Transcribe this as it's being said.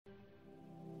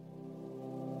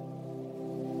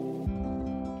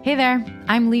Hey there,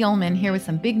 I'm Lee Ullman here with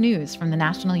some big news from the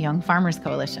National Young Farmers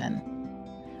Coalition.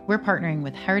 We're partnering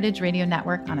with Heritage Radio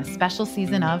Network on a special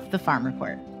season of The Farm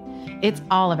Report. It's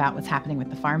all about what's happening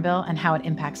with the Farm Bill and how it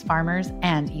impacts farmers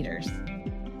and eaters.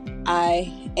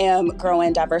 I am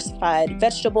growing diversified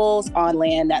vegetables on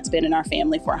land that's been in our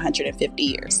family for 150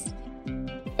 years.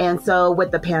 And so with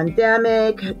the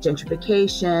pandemic,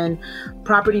 gentrification,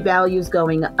 property values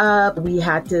going up, we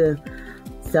had to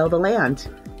sell the land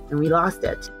and we lost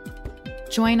it.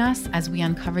 Join us as we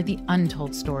uncover the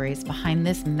untold stories behind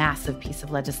this massive piece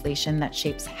of legislation that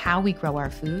shapes how we grow our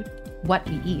food, what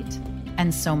we eat,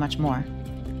 and so much more.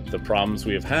 The problems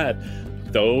we have had,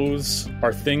 those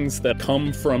are things that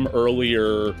come from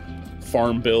earlier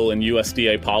Farm Bill and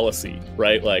USDA policy,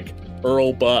 right? Like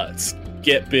Earl Butz,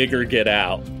 get big or get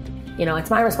out. You know, it's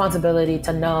my responsibility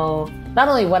to know not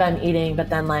only what I'm eating, but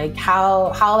then like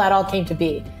how that all came to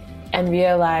be. And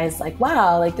realize like,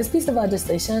 wow, like this piece of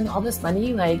legislation, all this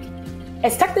money, like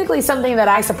it's technically something that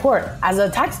I support as a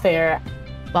taxpayer.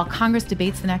 While Congress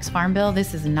debates the next Farm Bill,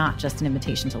 this is not just an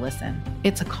invitation to listen.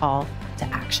 It's a call to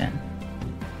action.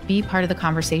 Be part of the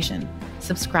conversation.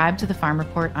 Subscribe to the Farm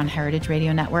Report on Heritage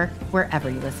Radio Network, wherever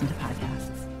you listen to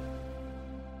podcasts.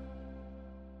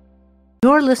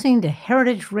 You're listening to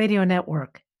Heritage Radio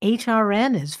Network.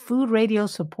 HRN is food radio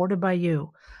supported by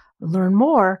you. Learn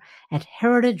more at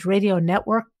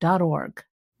heritageradionetwork.org.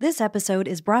 This episode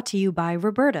is brought to you by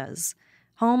Roberta's,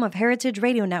 home of Heritage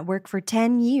Radio Network for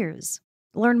 10 years.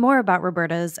 Learn more about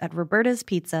Roberta's at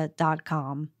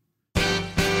robertaspizza.com.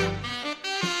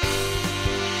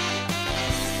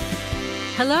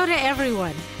 Hello to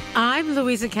everyone. I'm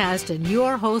Louisa Caston,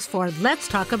 your host for Let's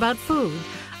Talk About Food,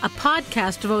 a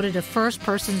podcast devoted to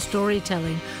first-person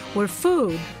storytelling where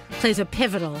food plays a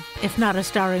pivotal, if not a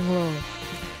starring role.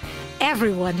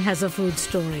 Everyone has a food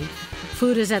story.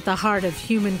 Food is at the heart of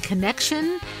human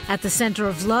connection, at the center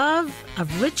of love,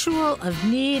 of ritual, of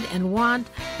need and want,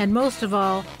 and most of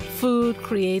all, food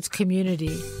creates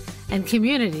community. And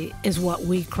community is what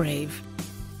we crave.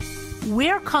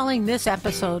 We're calling this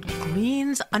episode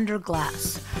Greens Under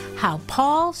Glass, how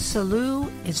Paul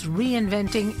Sellew is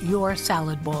reinventing your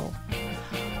salad bowl.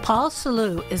 Paul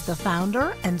Sellew is the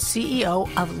founder and CEO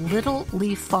of Little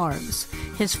Leaf Farms.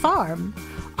 His farm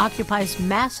occupies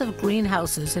massive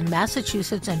greenhouses in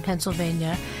Massachusetts and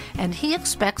Pennsylvania, and he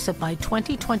expects that by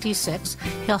 2026,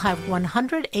 he'll have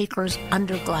 100 acres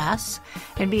under glass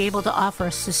and be able to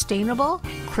offer sustainable,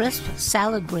 crisp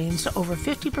salad greens to over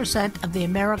 50% of the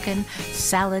American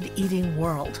salad-eating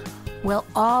world. We'll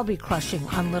all be crushing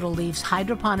on Little Leaf's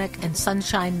hydroponic and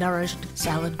sunshine-nourished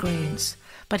salad greens.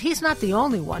 But he's not the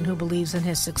only one who believes in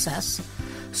his success.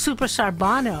 Superstar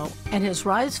Bono and his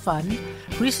Rise Fund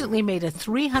recently made a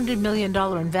 $300 million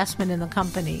investment in the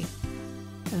company.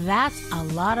 That's a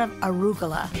lot of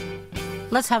arugula.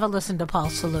 Let's have a listen to Paul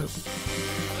Sellew.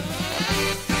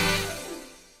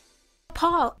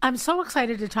 Paul, I'm so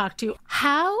excited to talk to you.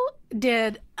 How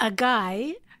did a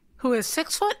guy who is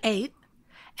 6'8"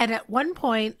 and at one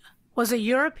point was a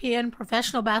European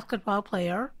professional basketball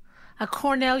player, a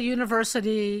Cornell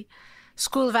University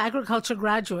School of Agriculture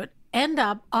graduate, end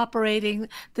up operating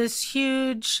this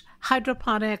huge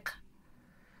hydroponic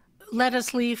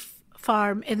lettuce leaf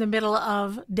farm in the middle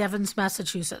of Devons,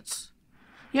 Massachusetts?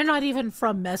 You're not even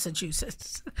from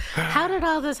Massachusetts. How did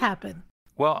all this happen?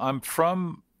 Well, I'm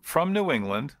from New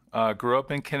England, grew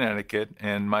up in Connecticut,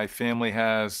 and my family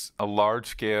has a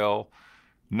large-scale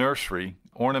nursery,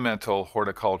 ornamental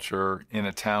horticulture in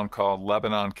a town called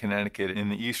Lebanon, Connecticut, in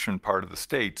the eastern part of the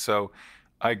state. So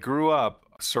I grew up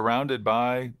surrounded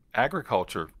by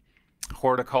agriculture,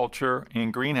 horticulture,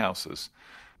 and greenhouses.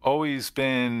 Always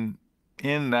been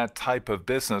in that type of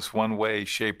business one way,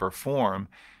 shape, or form.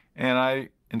 And I,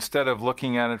 instead of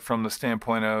looking at it from the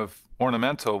standpoint of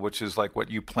ornamental, which is like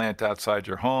what you plant outside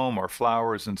your home or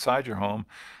flowers inside your home,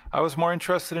 I was more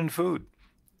interested in food.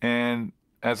 And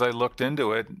as I looked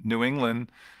into it, New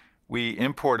England, we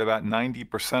import about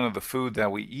 90% of the food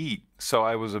that we eat. So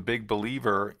I was a big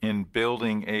believer in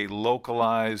building a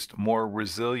localized, more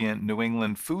resilient New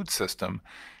England food system.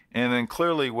 And then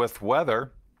clearly with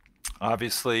weather,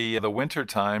 obviously the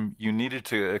wintertime, you needed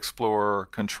to explore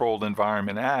controlled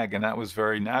environment ag, and that was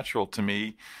very natural to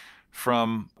me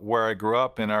from where I grew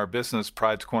up in our business,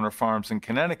 Pride's Corner Farms in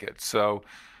Connecticut. So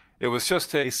it was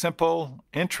just a simple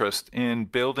interest in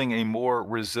building a more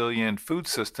resilient food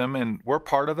system, and we're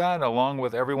part of that along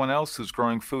with everyone else who's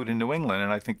growing food in New England,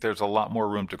 and I think there's a lot more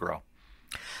room to grow.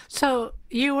 So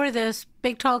you were this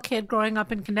big, tall kid growing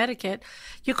up in Connecticut.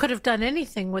 You could have done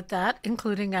anything with that,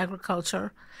 including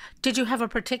agriculture. Did you have a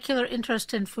particular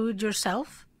interest in food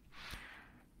yourself?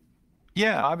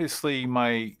 Yeah, obviously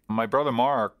my brother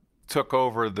Mark took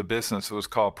over the business. It was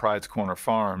called Pride's Corner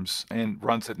Farms and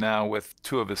runs it now with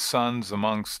two of his sons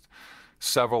amongst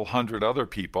several hundred other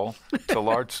people. It's a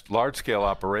large scale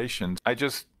operation. I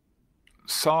just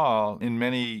saw in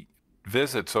many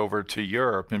visits over to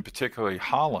Europe, in particularly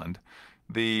Holland,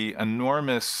 the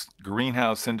enormous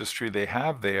greenhouse industry they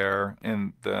have there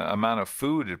and the amount of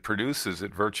food it produces.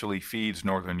 It virtually feeds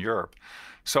Northern Europe.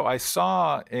 So I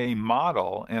saw a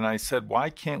model and I said, why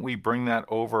can't we bring that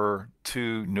over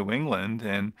to New England?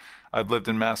 And I've lived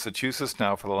in Massachusetts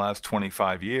now for the last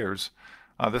 25 years.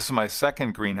 This is my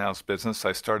second greenhouse business.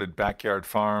 I started Backyard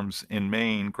Farms in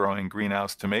Maine growing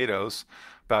greenhouse tomatoes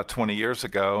about 20 years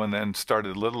ago, and then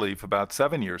started Little Leaf about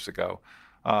 7 years ago.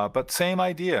 But same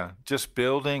idea, just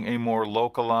building a more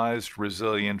localized,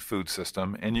 resilient food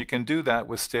system. And you can do that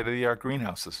with state-of-the-art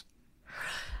greenhouses.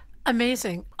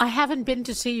 Amazing. I haven't been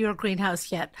to see your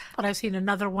greenhouse yet, but I've seen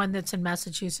another one that's in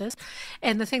Massachusetts.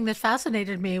 And the thing that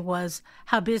fascinated me was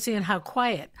how busy and how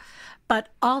quiet, but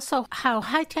also how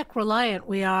high-tech reliant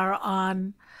we are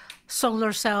on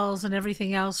solar cells and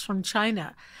everything else from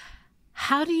China.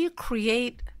 How do you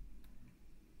create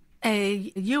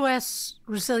a U.S.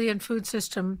 resilient food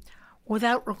system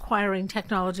without requiring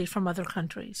technology from other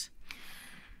countries?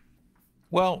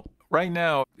 Well, right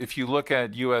now, if you look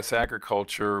at U.S.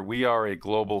 agriculture, we are a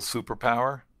global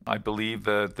superpower. I believe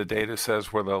that the data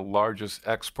says we're the largest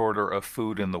exporter of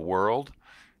food in the world,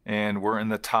 and we're in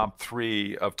the top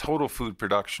 3 of total food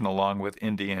production, along with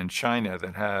India and China,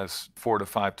 that has 4 to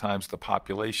 5 times the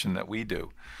population that we do.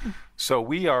 So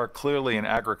we are clearly an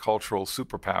agricultural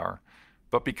superpower.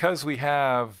 But because we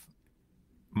have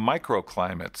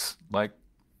microclimates, like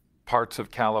parts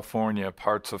of California,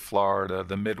 parts of Florida,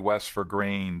 the Midwest for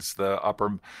grains, the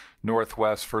upper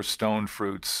Northwest for stone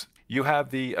fruits, you have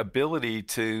the ability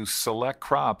to select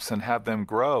crops and have them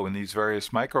grow in these various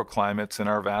microclimates in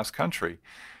our vast country.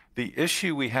 The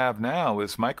issue we have now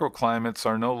is microclimates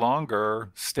are no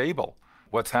longer stable.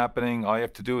 What's happening, all you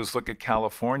have to do is look at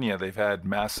California. They've had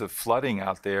massive flooding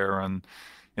out there in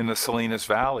the Salinas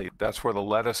Valley. That's where the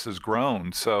lettuce is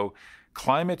grown. So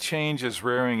climate change is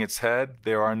rearing its head.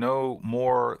 There are no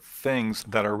more things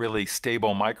that are really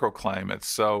stable microclimates.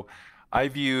 So I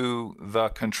view the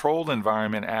controlled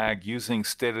environment ag using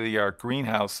state-of-the-art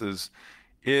greenhouses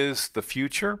is the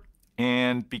future.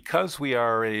 And because we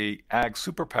are a ag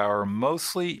superpower,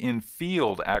 mostly in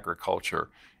field agriculture,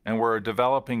 and we're a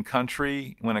developing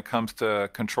country when it comes to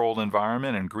controlled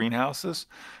environment and greenhouses,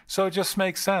 so it just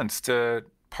makes sense to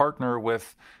partner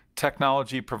with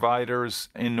technology providers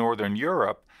in Northern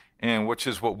Europe, and which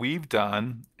is what we've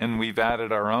done, and we've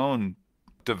added our own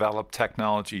developed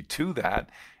technology to that,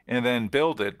 and then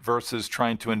build it versus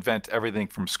trying to invent everything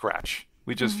from scratch.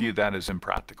 We just view that as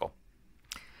impractical.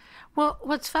 Well,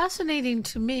 what's fascinating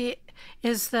to me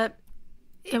is that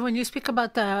when you speak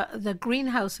about the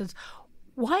greenhouses,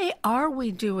 why are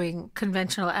we doing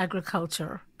conventional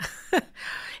agriculture?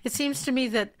 It seems to me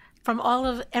that from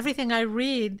everything I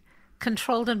read,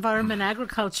 controlled environment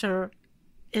agriculture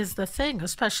is the thing,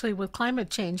 especially with climate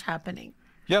change happening.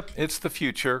 Yep, it's the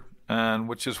future, and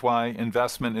which is why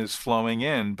investment is flowing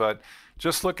in. But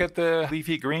just look at the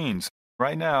leafy greens.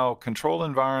 Right now, controlled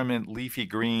environment leafy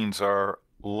greens are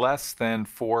less than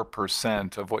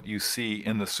 4% of what you see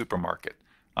in the supermarket.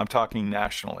 I'm talking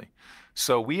nationally.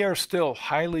 So we are still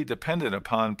highly dependent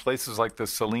upon places like the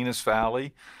Salinas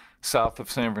Valley, south of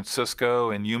San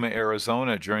Francisco, and Yuma,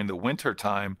 Arizona during the winter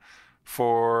time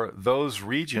for those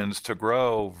regions to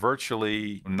grow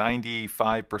virtually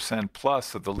 95%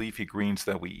 plus of the leafy greens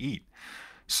that we eat.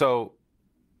 So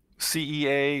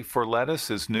CEA for lettuce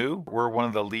is new. We're one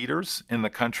of the leaders in the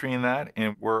country in that,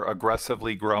 and we're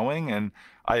aggressively growing. And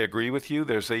I agree with you.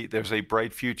 There's a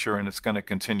bright future, and it's going to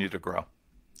continue to grow.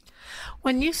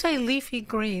 When you say leafy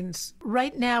greens,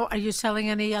 right now, are you selling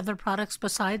any other products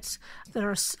besides?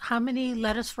 How many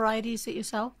lettuce varieties that you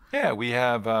sell? Yeah, we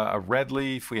have a red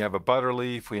leaf, we have a butter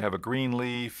leaf, we have a green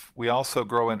leaf. We also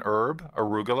grow an herb,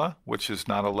 arugula, which is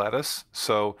not a lettuce.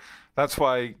 So that's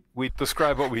why we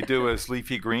describe what we do as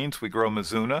leafy greens. We grow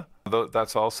mizuna,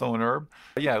 that's also an herb.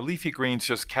 But yeah, leafy greens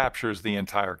just captures the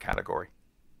entire category.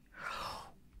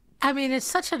 I mean, it's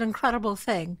such an incredible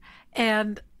thing.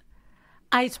 And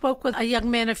I spoke with a young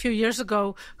man a few years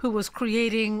ago who was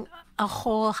creating a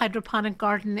whole hydroponic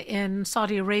garden in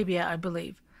Saudi Arabia, I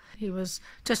believe. He was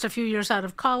just a few years out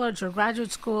of college or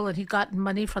graduate school, and he got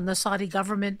money from the Saudi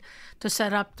government to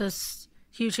set up this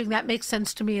huge thing. That makes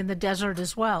sense to me in the desert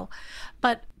as well.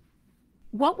 But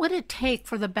what would it take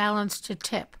for the balance to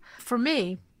tip? For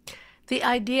me, the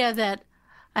idea that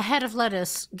a head of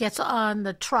lettuce gets on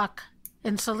the truck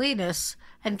in Salinas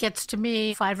and gets to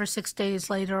me 5 or 6 days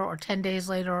later or 10 days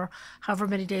later or however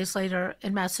many days later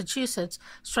in Massachusetts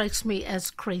strikes me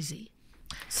as crazy.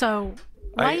 So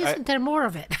why isn't there more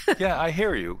of it? Yeah, I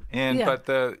hear you. Yeah.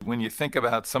 But when you think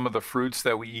about some of the fruits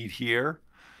that we eat here,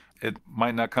 it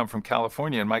might not come from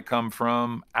California. It might come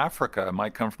from Africa. It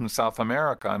might come from South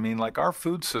America. I mean, like, our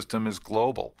food system is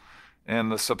global,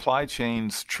 and the supply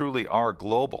chains truly are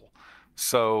global.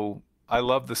 So I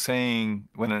love the saying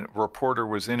when a reporter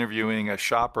was interviewing a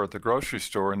shopper at the grocery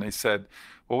store, and they said,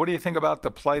 well, what do you think about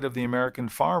the plight of the American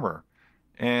farmer?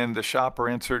 And the shopper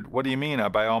answered, what do you mean? I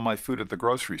buy all my food at the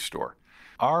grocery store.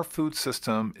 Our food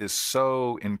system is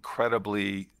so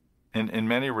incredibly, in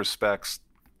many respects,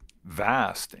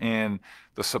 vast, and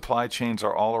the supply chains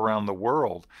are all around the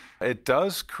world. It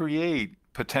does create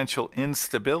potential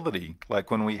instability.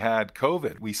 Like when we had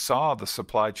COVID, we saw the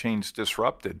supply chains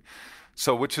disrupted.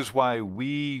 So, which is why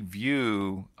we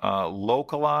view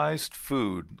localized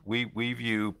food, we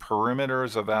view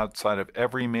perimeters of outside of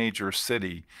every major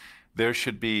city. There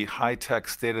should be high-tech,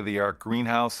 state-of-the-art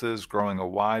greenhouses growing a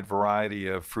wide variety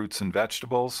of fruits and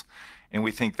vegetables. And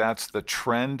we think that's the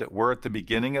trend. We're at the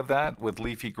beginning of that with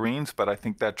leafy greens, but I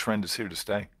think that trend is here to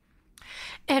stay.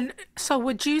 And so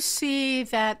would you see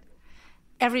that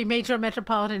every major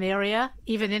metropolitan area,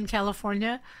 even in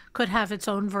California, could have its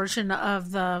own version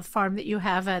of the farm that you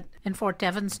have in Fort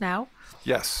Devens now?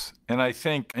 Yes. And I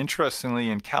think, interestingly,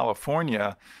 in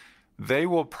California, they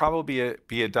will probably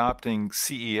be adopting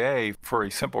CEA for a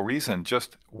simple reason,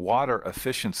 just water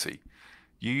efficiency.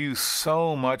 You use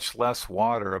so much less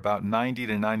water, about 90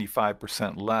 to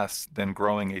 95% less than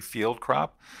growing a field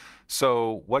crop.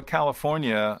 So what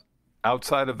California,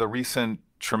 outside of the recent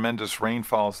tremendous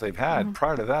rainfalls they've had,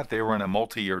 prior to that, they were in a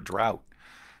multi-year drought.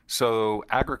 So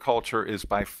agriculture is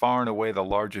by far and away the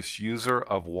largest user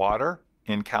of water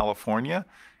in California.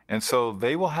 And so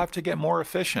they will have to get more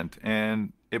efficient.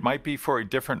 And it might be for a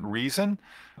different reason,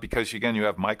 because again, you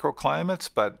have microclimates,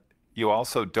 but you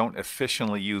also don't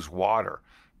efficiently use water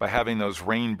by having those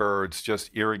rain birds just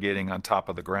irrigating on top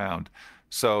of the ground.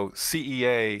 So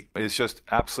CEA is just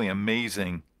absolutely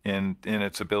amazing in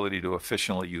its ability to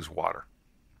efficiently use water.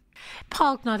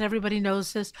 Paul, not everybody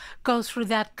knows this, goes through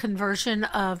that conversion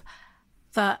of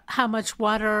how much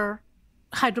water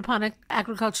hydroponic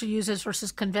agriculture uses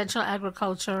versus conventional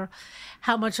agriculture,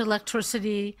 how much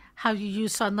electricity, how you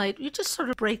use sunlight. You just sort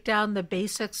of break down the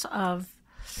basics of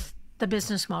the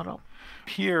business model.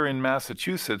 Here in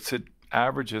Massachusetts, it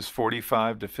averages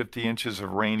 45 to 50 inches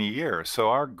of rain a year. So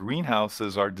our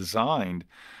greenhouses are designed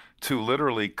to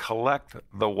literally collect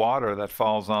the water that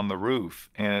falls on the roof,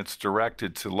 and it's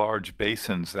directed to large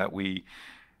basins that we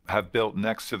have built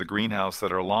next to the greenhouse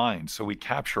that are lined. So we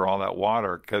capture all that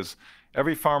water, because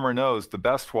every farmer knows the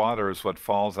best water is what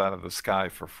falls out of the sky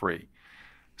for free.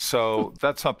 So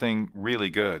that's something really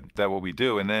good that what we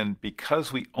do. And then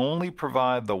because we only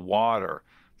provide the water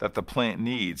that the plant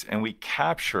needs, and we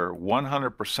capture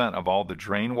 100% of all the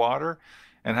drain water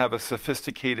and have a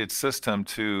sophisticated system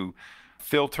to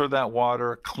filter that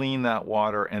water, clean that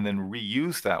water, and then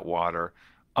reuse that water,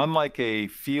 unlike a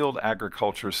field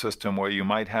agriculture system where you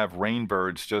might have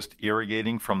rainbirds just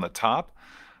irrigating from the top,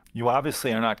 you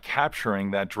obviously are not capturing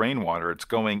that drain water. It's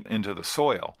going into the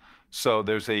soil. So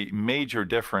there's a major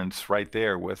difference right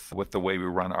there with the way we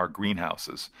run our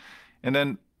greenhouses. And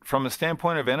then from a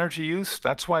standpoint of energy use,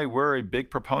 that's why we're a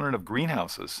big proponent of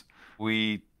greenhouses.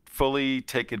 We fully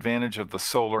take advantage of the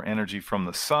solar energy from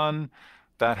the sun.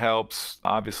 That helps,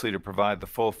 obviously, to provide the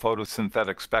full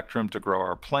photosynthetic spectrum to grow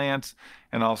our plants,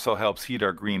 and also helps heat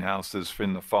our greenhouses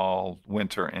in the fall,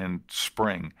 winter, and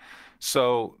spring.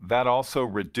 So that also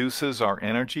reduces our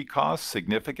energy costs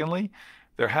significantly.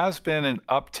 There has been an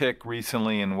uptick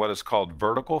recently in what is called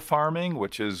vertical farming,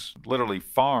 which is literally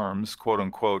farms, quote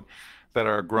unquote, that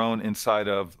are grown inside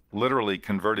of literally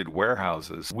converted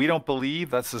warehouses. We don't believe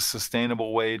that's a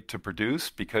sustainable way to produce,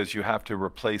 because you have to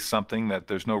replace something that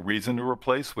there's no reason to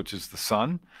replace, which is the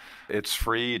sun. It's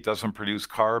free, it doesn't produce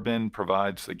carbon,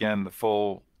 provides, again, the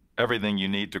full everything you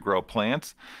need to grow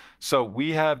plants. So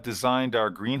we have designed our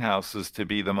greenhouses to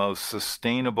be the most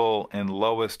sustainable and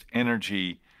lowest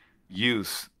energy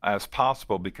use as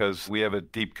possible, because we have a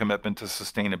deep commitment to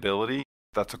sustainability.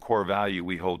 That's a core value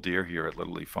we hold dear here at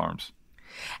Little Leaf Farms.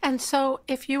 And so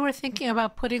if you were thinking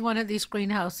about putting one of these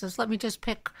greenhouses, let me just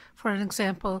pick for an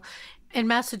example. In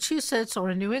Massachusetts or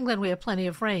in New England, we have plenty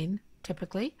of rain,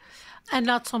 typically, and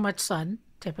not so much sun,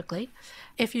 typically.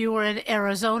 If you were in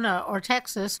Arizona or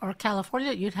Texas or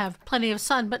California, you'd have plenty of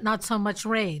sun, but not so much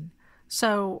rain.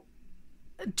 So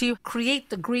do you create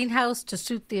the greenhouse to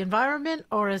suit the environment,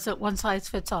 or is it one size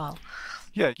fits all?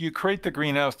 Yeah, you create the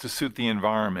greenhouse to suit the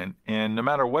environment. And no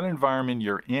matter what environment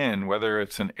you're in, whether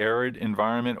it's an arid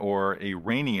environment or a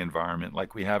rainy environment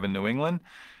like we have in New England,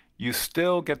 you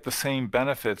still get the same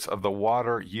benefits of the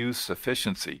water use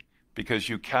efficiency because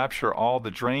you capture all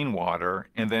the drain water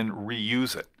and then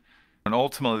reuse it. And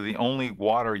ultimately, the only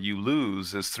water you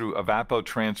lose is through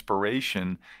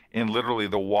evapotranspiration in literally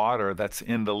the water that's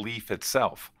in the leaf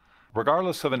itself.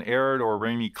 Regardless of an arid or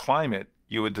rainy climate,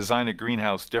 you would design a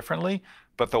greenhouse differently,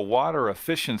 but the water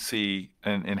efficiency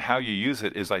and how you use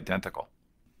it is identical.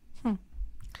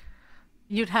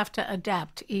 You'd have to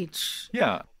adapt each.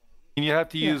 Yeah. You have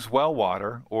to use well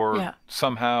water or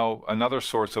somehow another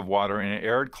source of water in an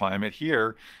arid climate.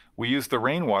 Here, we use the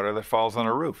rainwater that falls on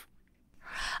a roof.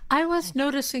 I was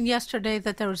noticing yesterday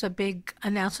that there was a big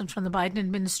announcement from the Biden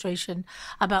administration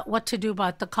about what to do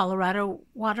about the Colorado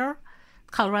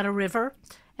River,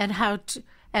 and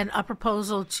and a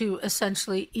proposal to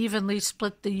essentially evenly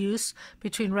split the use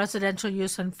between residential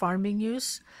use and farming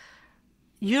use.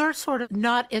 You're sort of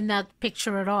not in that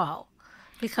picture at all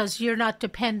because you're not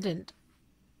dependent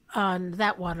on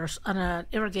that water, on an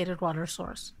irrigated water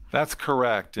source. That's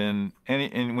correct. And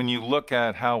when you look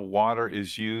at how water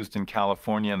is used in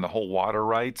California and the whole water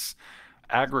rights,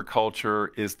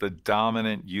 agriculture is the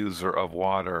dominant user of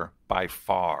water by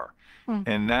far.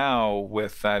 And now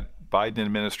with that Biden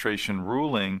administration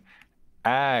ruling,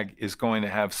 ag is going to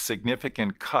have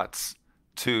significant cuts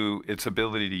to its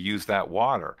ability to use that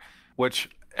water, which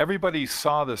everybody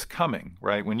saw this coming,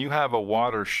 right? When you have a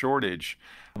water shortage,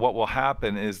 what will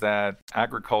happen is that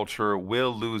agriculture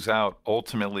will lose out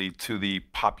ultimately to the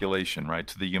population, right?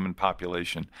 To the human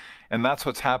population. And that's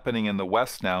what's happening in the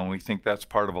West now, and we think that's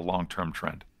part of a long-term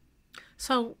trend.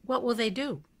 So what will they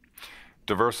do?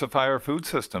 Diversify our food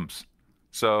systems.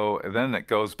 So then it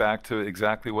goes back to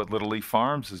exactly what Little Leaf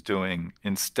Farms is doing.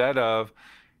 Instead of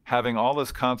having all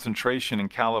this concentration in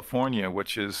California,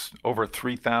 which is over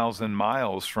 3,000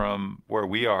 miles from where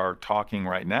we are talking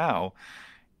right now,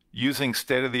 using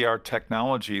state-of-the-art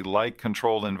technology like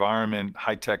controlled environment,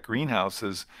 high-tech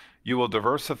greenhouses, you will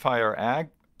diversify our ag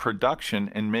production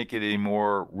and make it a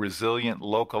more resilient,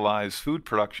 localized food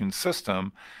production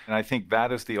system. And I think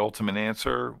that is the ultimate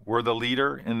answer. We're the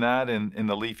leader in that in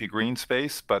the leafy green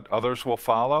space, but others will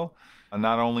follow,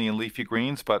 not only in leafy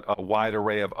greens, but a wide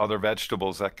array of other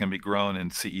vegetables that can be grown in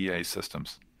CEA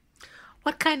systems.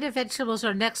 What kind of vegetables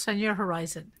are next on your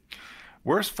horizon?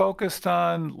 We're focused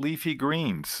on leafy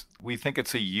greens. We think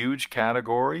it's a huge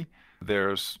category.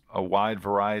 There's a wide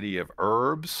variety of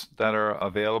herbs that are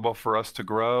available for us to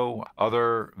grow.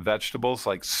 Other vegetables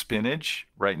like spinach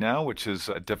right now, which is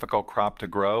a difficult crop to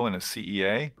grow in a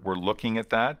CEA. We're looking at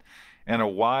that. And a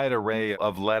wide array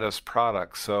of lettuce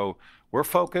products. So we're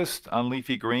focused on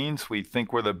leafy greens. We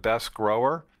think we're the best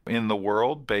grower in the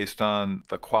world based on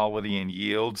the quality and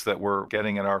yields that we're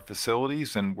getting at our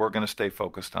facilities, and we're going to stay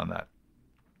focused on that.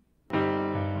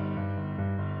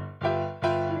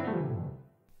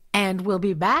 And we'll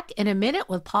be back in a minute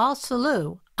with Paul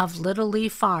Sellew of Little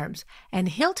Leaf Farms, and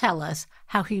he'll tell us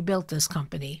how he built this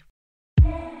company.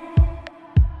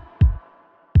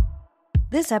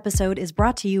 This episode is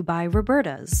brought to you by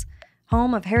Roberta's,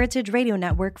 home of Heritage Radio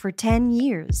Network for 10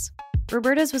 years.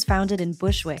 Roberta's was founded in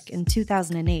Bushwick in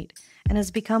 2008 and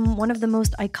has become one of the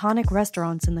most iconic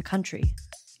restaurants in the country.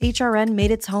 HRN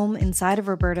made its home inside of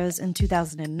Roberta's in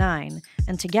 2009,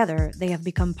 and together they have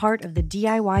become part of the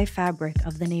DIY fabric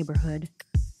of the neighborhood.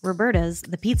 Roberta's,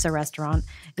 the pizza restaurant,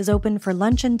 is open for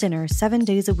lunch and dinner 7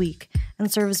 days a week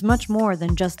and serves much more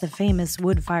than just the famous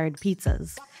wood-fired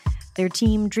pizzas. Their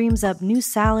team dreams up new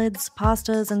salads,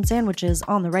 pastas, and sandwiches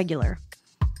on the regular.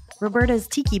 Roberta's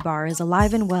Tiki Bar is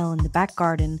alive and well in the back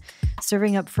garden,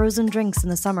 serving up frozen drinks in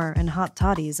the summer and hot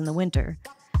toddies in the winter.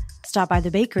 Stop by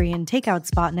the bakery and takeout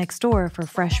spot next door for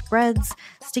fresh breads,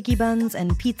 sticky buns,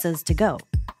 and pizzas to go.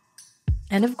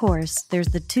 And of course, there's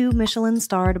the 2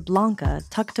 Michelin-starred Blanca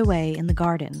tucked away in the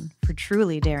garden for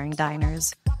truly daring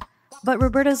diners. But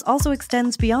Roberta's also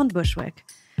extends beyond Bushwick,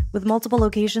 with multiple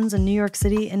locations in New York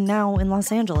City and now in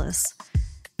Los Angeles.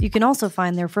 You can also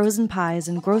find their frozen pies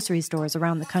in grocery stores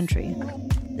around the country.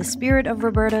 The spirit of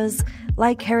Roberta's,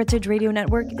 like Heritage Radio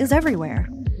Network, is everywhere.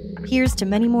 Here's to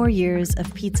many more years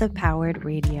of pizza-powered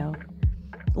radio.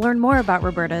 Learn more about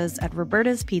Roberta's at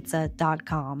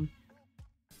robertaspizza.com.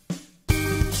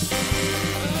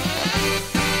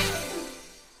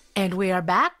 And we are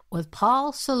back with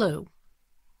Paul Sellew.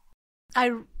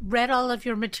 I read all of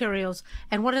your materials,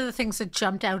 and one of the things that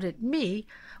jumped out at me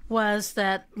was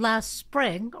that last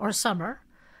spring or summer,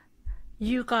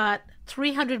 you got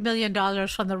 $300 million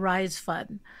from the Rise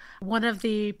Fund. One of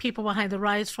the people behind the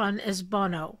Rise Fund is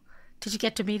Bono. Did you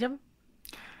get to meet him?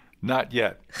 Not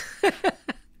yet.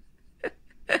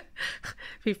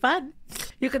 Be fun.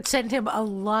 You could send him a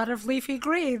lot of leafy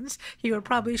greens. He would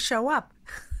probably show up.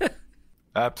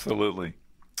 Absolutely.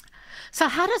 So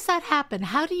how does that happen?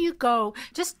 How do you go?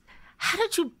 How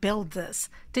did you build this?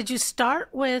 Did you start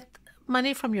with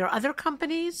money from your other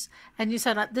companies and you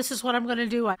said, this is what I'm going to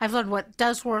do? I've learned what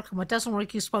does work and what doesn't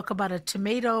work. You spoke about a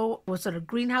tomato. Was it a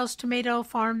greenhouse tomato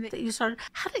farm that you started?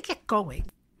 How did it get going?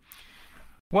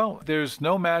 Well, there's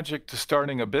no magic to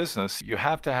starting a business. You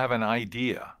have to have an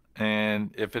idea.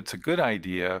 And if it's a good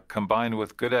idea combined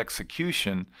with good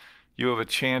execution, you have a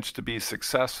chance to be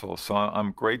successful. So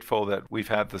I'm grateful that we've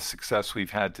had the success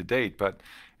we've had to date. But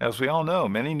as we all know,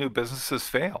 many new businesses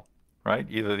fail, right?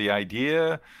 Either the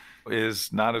idea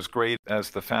is not as great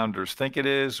as the founders think it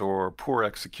is, or poor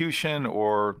execution,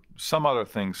 or some other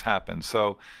things happen.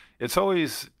 So it's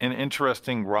always an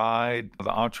interesting ride,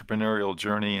 the entrepreneurial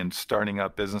journey and starting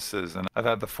up businesses. And I've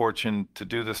had the fortune to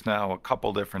do this now a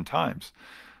couple different times.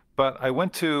 But I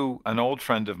went to an old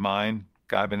friend of mine,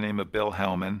 a guy by the name of Bill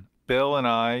Hellman. Bill and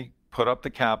I put up the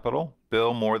capital,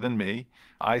 Bill more than me.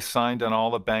 I signed on all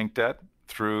the bank debt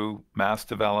through Mass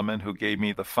Development, who gave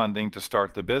me the funding to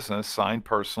start the business, signed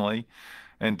personally,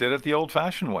 and did it the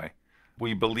old-fashioned way.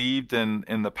 We believed in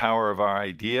the power of our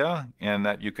idea and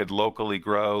that you could locally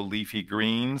grow leafy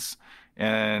greens.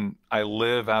 And I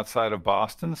live outside of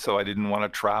Boston, so I didn't want to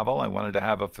travel. I wanted to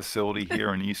have a facility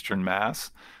here in Eastern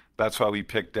Mass. That's why we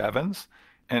picked Devon's.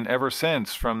 And ever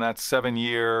since, from that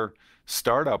 7-year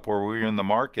startup where we were in the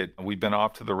market, we've been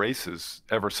off to the races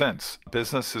ever since.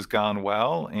 Business has gone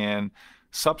well, and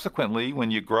subsequently,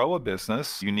 when you grow a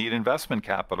business, you need investment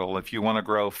capital. If you want to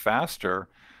grow faster,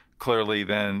 clearly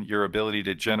then your ability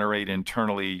to generate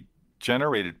internally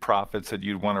generated profits that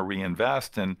you'd want to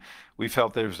reinvest. And we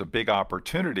felt there's a big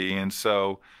opportunity. And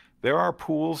so there are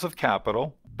pools of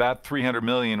capital. That $300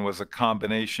 million was a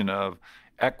combination of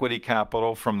equity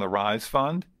capital from the Rise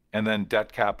Fund and then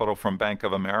debt capital from Bank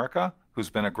of America, who's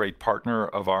been a great partner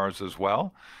of ours as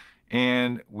well.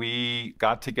 And we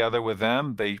got together with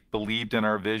them. They believed in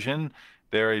our vision.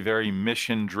 They're a very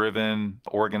mission-driven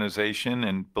organization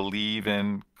and believe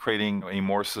in creating a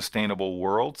more sustainable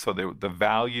world. So the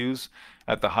values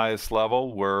at the highest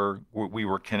level we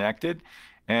were connected.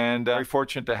 And very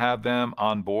fortunate to have them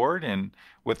on board. And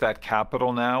with that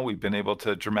capital now, we've been able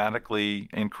to dramatically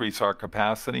increase our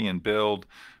capacity and build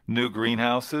new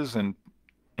greenhouses and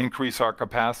increase our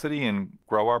capacity and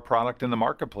grow our product in the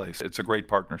marketplace. It's a great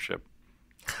partnership.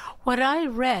 What I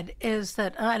read is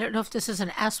that, I don't know if this is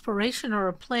an aspiration or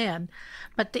a plan,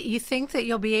 but that you think that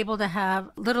you'll be able to have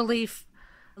Little Leaf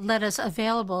lettuce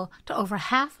available to over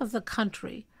half of the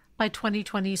country by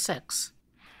 2026.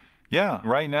 Yeah,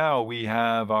 right now we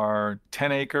have our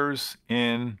 10 acres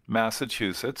in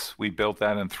Massachusetts. We built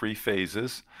that in 3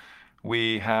 phases.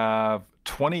 We have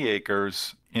 20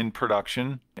 acres in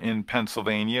production in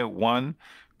Pennsylvania. One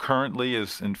currently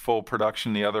is in full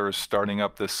production. The other is starting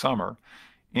up this summer.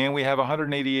 And we have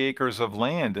 180 acres of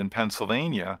land in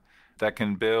Pennsylvania that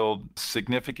can build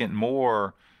significant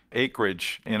more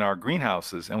acreage in our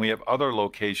greenhouses. And we have other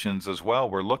locations as well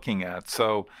we're looking at.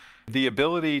 So the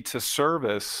ability to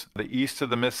service the east of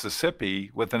the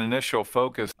Mississippi with an initial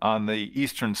focus on the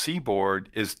eastern seaboard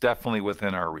is definitely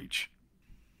within our reach.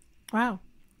 Wow.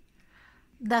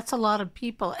 That's a lot of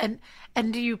people.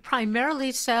 And do you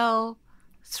primarily sell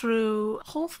through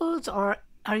Whole Foods, or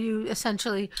are you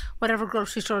essentially whatever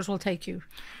grocery stores will take you?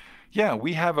 Yeah,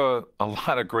 we have a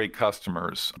lot of great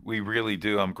customers. We really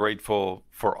do. I'm grateful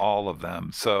for all of them.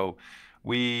 So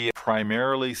we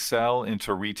primarily sell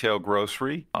into retail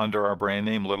grocery under our brand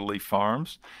name, Little Leaf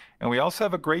Farms. And we also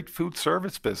have a great food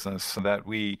service business that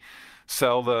we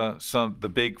sell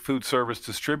the big food service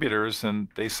distributors, and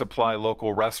they supply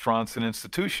local restaurants and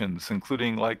institutions,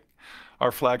 including like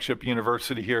our flagship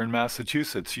university here in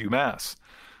Massachusetts, UMass.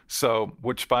 So,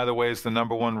 which, by the way, is the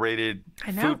 #1 rated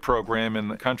food program in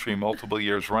the country, multiple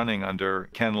years running under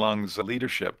Ken Lung's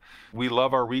leadership. We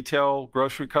love our retail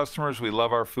grocery customers. We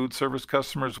love our food service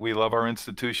customers. We love our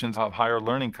institutions of higher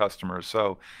learning customers.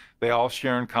 So they all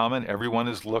share in common. Everyone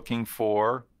is looking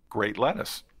for great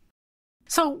lettuce.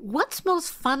 So what's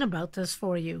most fun about this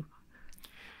for you?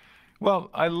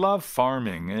 Well, I love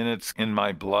farming, and it's in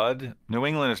my blood. New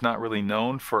England is not really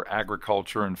known for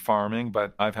agriculture and farming,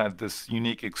 but I've had this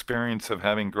unique experience of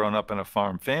having grown up in a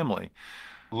farm family.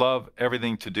 Love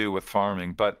everything to do with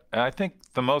farming, but I think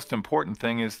the most important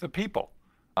thing is the people.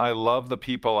 I love the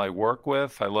people I work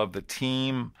with. I love the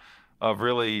team of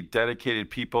really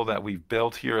dedicated people that we've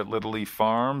built here at Little Leaf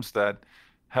Farms that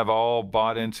have all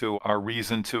bought into our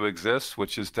reason to exist,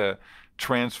 which is to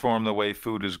transform the way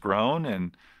food is grown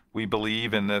and We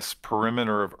believe in this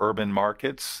perimeter of urban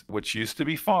markets, which used to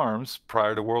be farms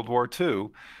prior to World War II.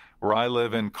 Where I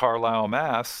live in Carlisle,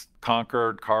 Mass,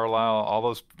 Concord, Carlisle, all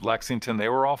those, Lexington, they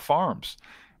were all farms.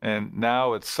 And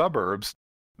now it's suburbs.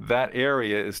 That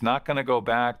area is not going to go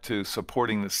back to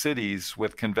supporting the cities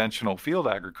with conventional field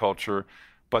agriculture,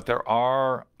 but there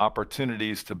are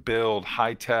opportunities to build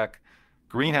high-tech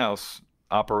greenhouse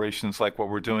operations like what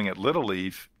we're doing at Little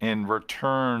Leaf and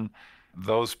return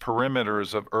those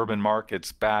perimeters of urban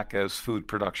markets back as food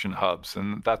production hubs.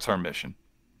 And that's our mission.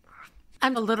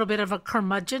 I'm a little bit of a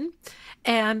curmudgeon,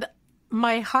 and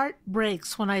my heart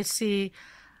breaks when I see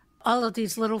all of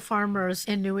these little farmers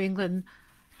in New England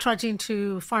trudging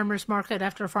to farmers market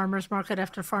after farmers market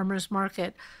after farmers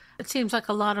market. It seems like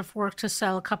a lot of work to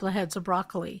sell a couple of heads of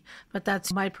broccoli, but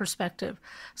that's my perspective.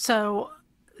 So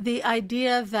the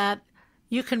idea that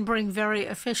you can bring very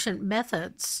efficient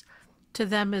methods to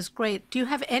them is great. Do you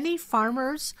have any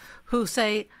farmers who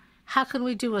say, how can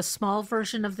we do a small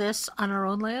version of this on our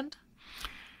own land?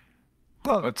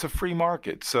 Well, it's a free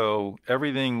market, so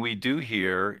everything we do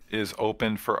here is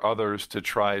open for others to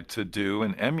try to do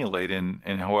and emulate in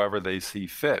however they see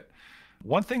fit.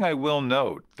 One thing I will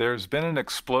note, there's been an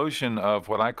explosion of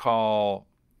what I call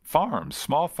farms,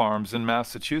 small farms in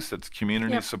Massachusetts,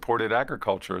 community-supported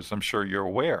agriculture, as I'm sure you're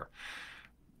aware.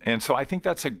 And so I think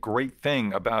that's a great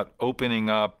thing about opening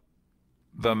up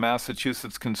the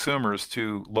Massachusetts consumers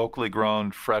to locally grown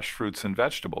fresh fruits and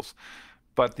vegetables.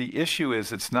 But the issue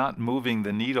is it's not moving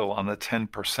the needle on the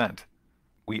 10%.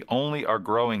 We only are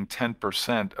growing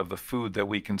 10% of the food that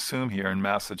we consume here in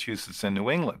Massachusetts and New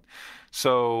England.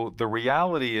 So the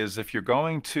reality is if you're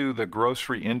going to the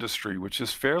grocery industry, which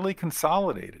is fairly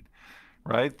consolidated,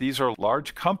 right? These are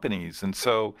large companies. And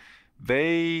so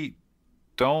they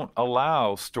don't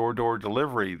allow store-door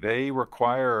delivery. They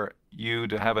require you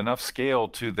to have enough scale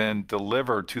to then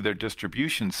deliver to their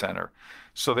distribution center.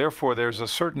 So therefore, there's a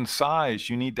certain size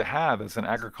you need to have as an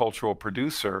agricultural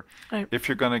producer if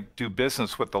you're going to do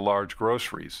business with the large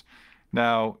groceries.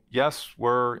 Now, yes,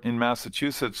 we're in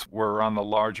Massachusetts, we're on the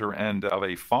larger end of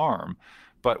a farm,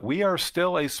 but we are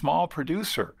still a small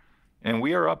producer, and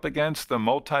we are up against the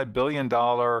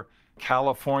multi-billion-dollar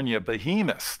California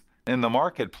behemoths in the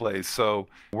marketplace. So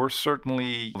we're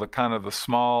certainly the kind of the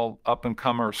small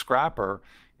up-and-comer scrapper,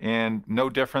 and no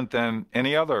different than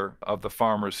any other of the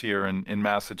farmers here in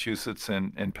Massachusetts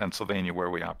and in Pennsylvania where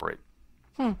we operate.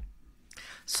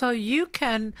 So you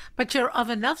can, but you're of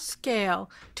enough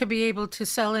scale to be able to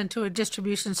sell into a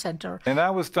distribution center. And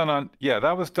that was done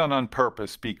on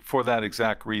purpose for that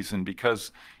exact reason,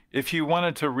 because if you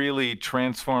wanted to really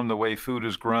transform the way food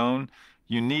is grown,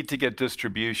 you need to get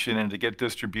distribution, and to get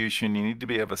distribution, you need to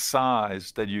be of a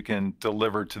size that you can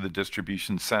deliver to the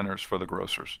distribution centers for the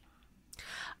grocers.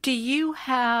 Do you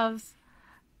have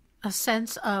a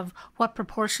sense of what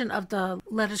proportion of the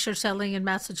lettuce you're selling in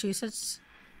Massachusetts?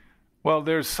 Well,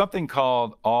 there's something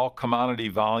called all commodity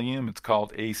volume. It's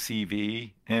called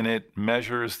ACV, and it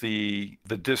measures the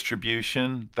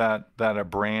distribution that a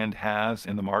brand has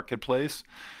in the marketplace.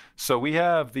 So we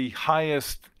have the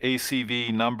highest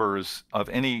ACV numbers of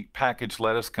any packaged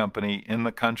lettuce company in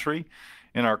the country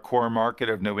in our core market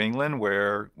of New England,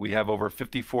 where we have over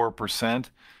 54%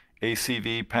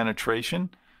 ACV penetration.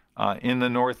 In the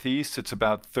Northeast, it's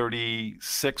about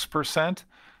 36%.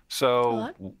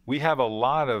 So we have a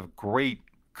lot of great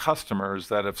customers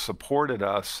that have supported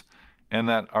us and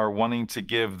that are wanting to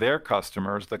give their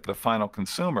customers, the final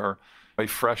consumer, a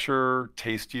fresher,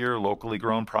 tastier, locally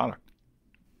grown product.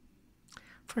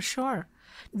 For sure.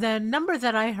 The number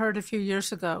that I heard a few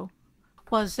years ago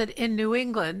was that in New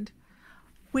England,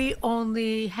 we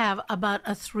only have about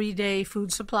a 3-day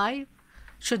food supply.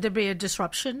 Should there be a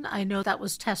disruption? I know that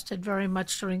was tested very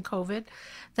much during COVID,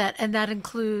 and that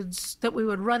includes that we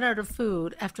would run out of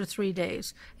food after 3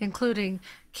 days, including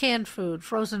canned food,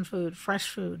 frozen food, fresh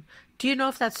food. Do you know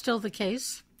if that's still the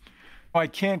case? I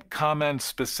can't comment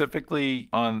specifically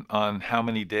on how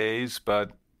many days,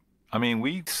 but I mean,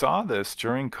 we saw this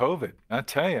during COVID. I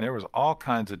tell you, there was all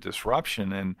kinds of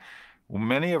disruption, and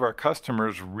many of our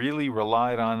customers really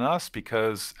relied on us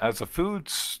because as a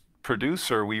foods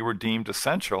producer, we were deemed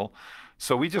essential.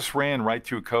 So we just ran right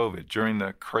through COVID during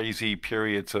the crazy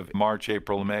periods of March,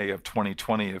 April, May of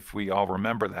 2020, if we all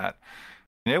remember that.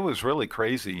 It was really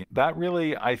crazy. That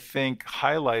really, I think,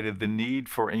 highlighted the need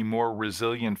for a more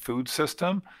resilient food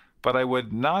system. But I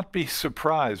would not be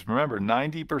surprised. Remember,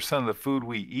 90% of the food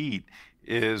we eat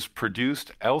is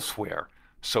produced elsewhere.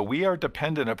 So we are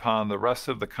dependent upon the rest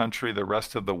of the country, the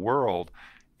rest of the world.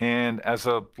 And as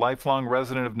a lifelong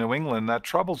resident of New England, that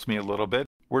troubles me a little bit.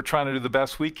 We're trying to do the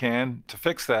best we can to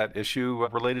fix that issue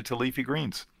related to leafy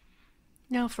greens.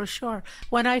 No, for sure.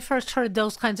 When I first heard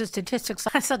those kinds of statistics,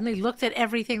 I suddenly looked at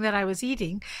everything that I was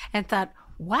eating and thought,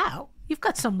 wow, you've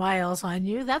got some miles on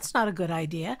you. That's not a good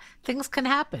idea. Things can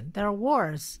happen. There are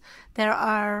wars. There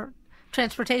are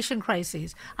transportation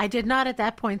crises. I did not at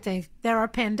that point think there are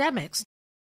pandemics.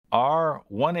 Our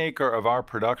 1 acre of our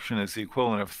production is the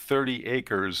equivalent of 30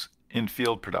 acres in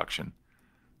field production.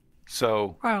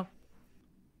 So, wow.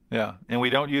 Yeah, and we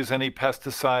don't use any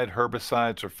pesticide,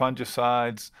 herbicides, or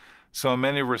fungicides. So in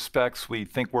many respects, we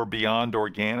think we're beyond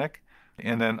organic.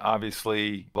 And then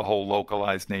obviously the whole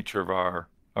localized nature of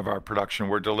our production,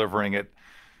 we're delivering it.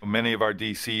 Many of our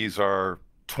DCs are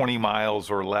 20 miles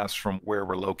or less from where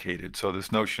we're located. So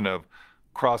this notion of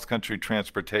cross-country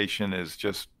transportation is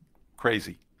just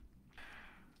crazy.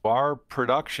 Our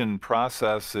production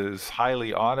process is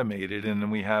highly automated, and then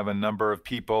we have a number of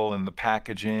people in the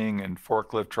packaging and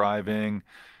forklift driving,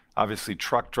 obviously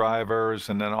truck drivers,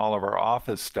 and then all of our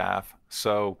office staff.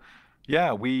 So,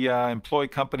 yeah, we employ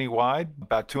company-wide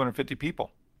about 250 people.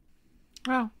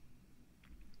 Wow.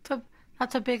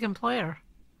 That's a big employer,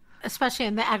 especially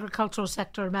in the agricultural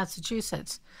sector of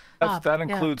Massachusetts. That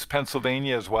includes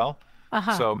Pennsylvania as well.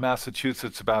 Uh-huh. So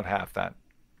Massachusetts, about half that.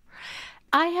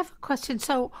 I have a question.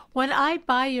 So when I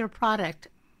buy your product,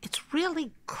 it's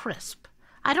really crisp.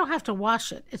 I don't have to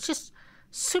wash it. It's just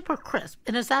super crisp.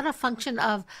 And is that a function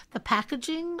of the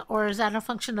packaging, or is that a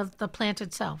function of the plant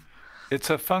itself? It's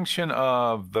a function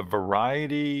of the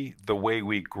variety, the way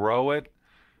we grow it,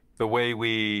 the way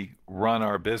we run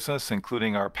our business,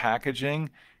 including our packaging,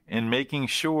 and making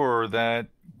sure that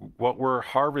what we're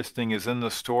harvesting is in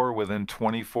the store within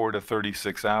 24 to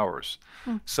 36 hours.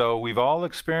 So we've all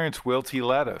experienced wilty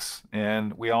lettuce,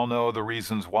 and we all know the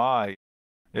reasons why.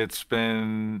 It's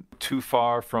been too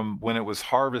far from when it was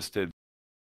harvested.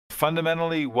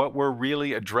 Fundamentally, what we're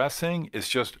really addressing is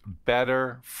just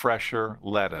better, fresher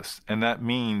lettuce. And that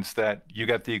means that you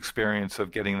get the experience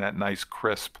of getting that nice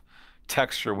crisp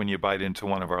texture when you bite into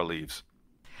one of our leaves.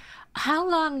 How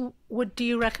long do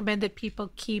you recommend that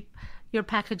people keep your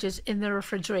packages in the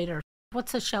refrigerator?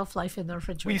 What's the shelf life in the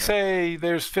refrigerator? We say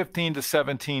there's 15 to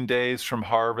 17 days from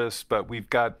harvest, but we've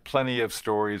got plenty of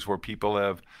stories where people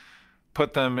have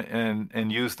put them in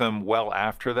and used them well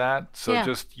after that. So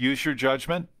just use your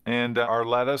judgment, and our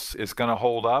lettuce is going to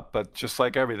hold up, but just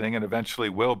like everything, it eventually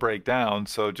will break down.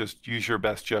 So just use your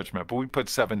best judgment. But we put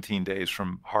 17 days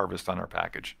from harvest on our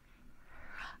package.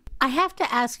 I have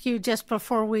to ask you just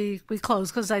before we close,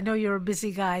 because I know you're a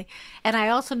busy guy, and I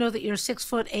also know that you're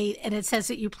 6'8", and it says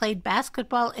that you played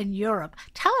basketball in Europe.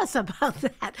 Tell us about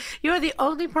that. You're the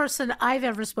only person I've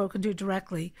ever spoken to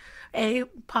directly, A,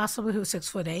 possibly who's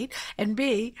 6'8", and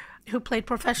B, who played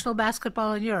professional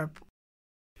basketball in Europe.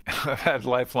 I've had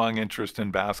lifelong interest in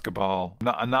basketball.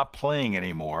 I'm not playing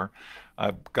anymore.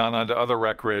 I've gone on to other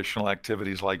recreational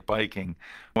activities like biking.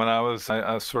 When I was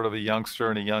sort of a youngster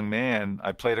and a young man,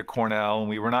 I played at Cornell, and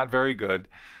we were not very good,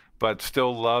 but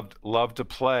still loved to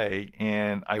play.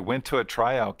 And I went to a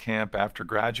tryout camp after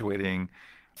graduating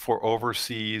for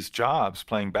overseas jobs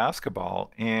playing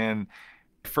basketball. And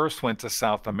I first went to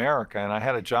South America, and I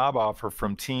had a job offer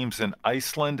from teams in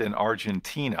Iceland and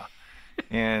Argentina.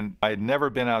 And I had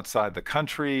never been outside the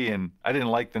country, and I didn't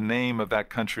like the name of that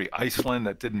country, Iceland.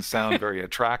 That didn't sound very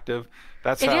attractive.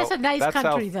 It is a nice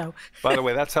country, though. By the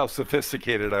way, that's how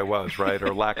sophisticated I was, right,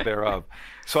 or lack thereof.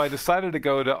 So I decided to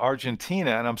go to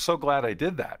Argentina, and I'm so glad I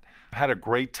did that. I had a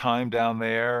great time down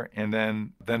there, and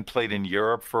then played in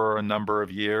Europe for a number of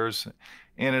years.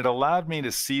 And it allowed me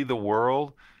to see the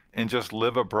world and just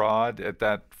live abroad at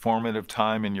that formative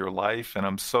time in your life. And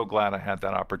I'm so glad I had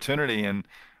that opportunity. And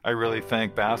I really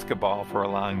thank basketball for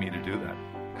allowing me to do that.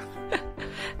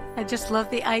 I just love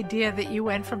the idea that you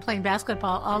went from playing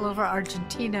basketball all over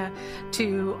Argentina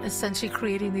to essentially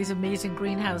creating these amazing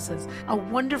greenhouses. A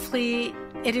wonderfully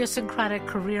idiosyncratic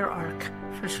career arc,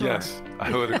 for sure. Yes,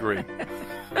 I would agree.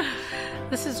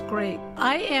 This is great.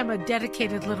 I am a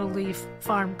dedicated Little Leaf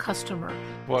Farm customer.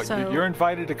 Well, you're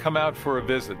invited to come out for a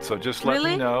visit, so just let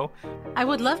me know. I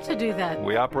would love to do that.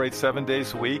 We operate 7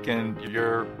 days a week, and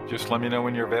just let me know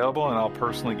when you're available, and I'll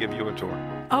personally give you a tour.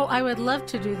 Oh, I would love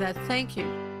to do that. Thank you.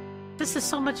 This is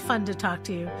so much fun to talk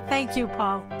to you. Thank you,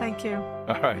 Paul. Thank you.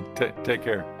 All right. Take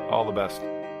care. All the best.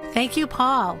 Thank you,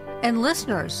 Paul. And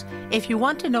listeners, if you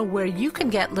want to know where you can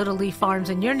get Little Leaf Farms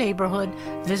in your neighborhood,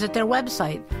 visit their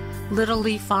website,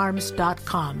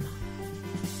 littleleaffarms.com.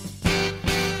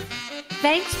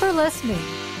 Thanks for listening.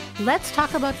 Let's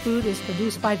Talk About Food is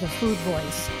produced by The Food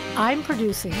Voice. I'm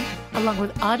producing, along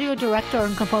with audio director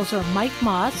and composer Mike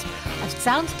Moss of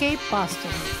Soundscape Boston.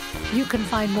 You can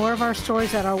find more of our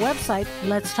stories at our website,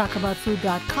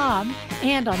 letstalkaboutfood.com,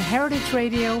 and on Heritage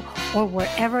Radio or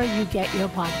wherever you get your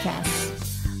podcasts.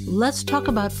 Let's Talk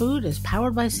About Food is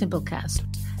powered by Simplecast.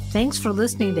 Thanks for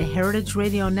listening to Heritage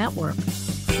Radio Network,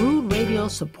 food radio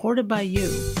supported by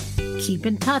you. Keep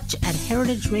in touch at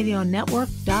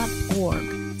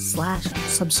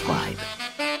heritageradionetwork.org/subscribe.